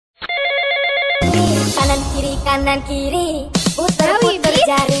Kanan kiri kanan kiri, putar putar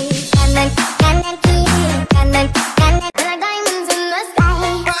jari. Kanan kanan kiri, kanan kanan. There are diamonds in the sky.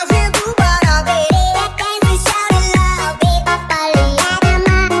 Kasihku para beri, kasih shout it loud, beta lihat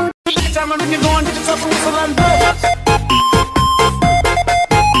ama. Time when you're going to the top of the land.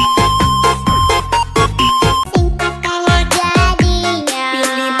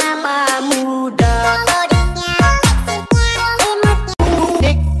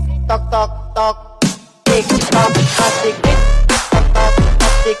 Tok tok tok, tik tok, tik tik, tok tok,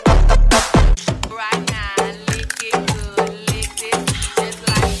 tik tok tok tok. Right now, lick it good, lick it just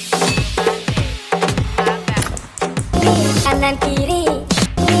like Kanan kiri,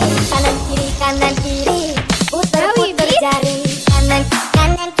 kanan kiri kanan kiri, putar putar jari. Kanan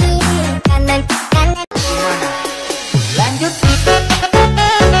kanan kiri, kanan kanan. Lanjut.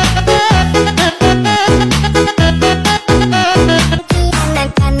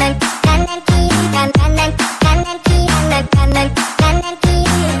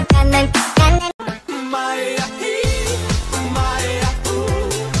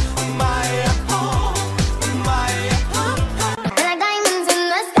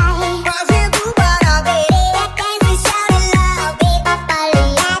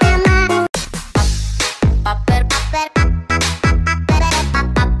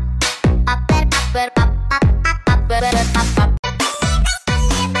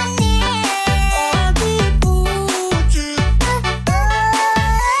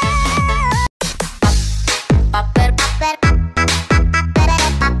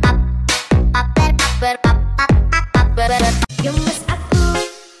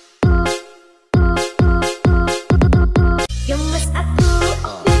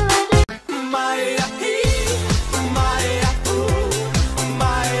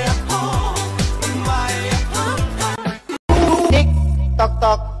 Tok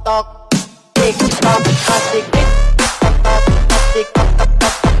tok tok, tik tok, tik tik, tok tok, tik tok tok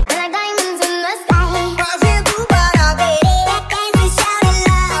tok. There are diamonds in the sky. Kasihku para beri, kasih shout it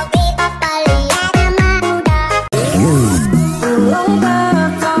loud, beta lihat ama muda.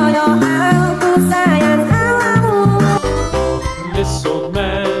 This old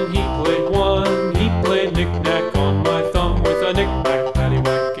man, he played one. He played knick-knack on my thumb with a knick-knack,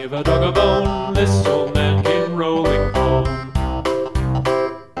 paddywhack, give a dog a bone. This old man came rolling home.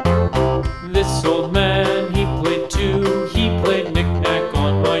 This old man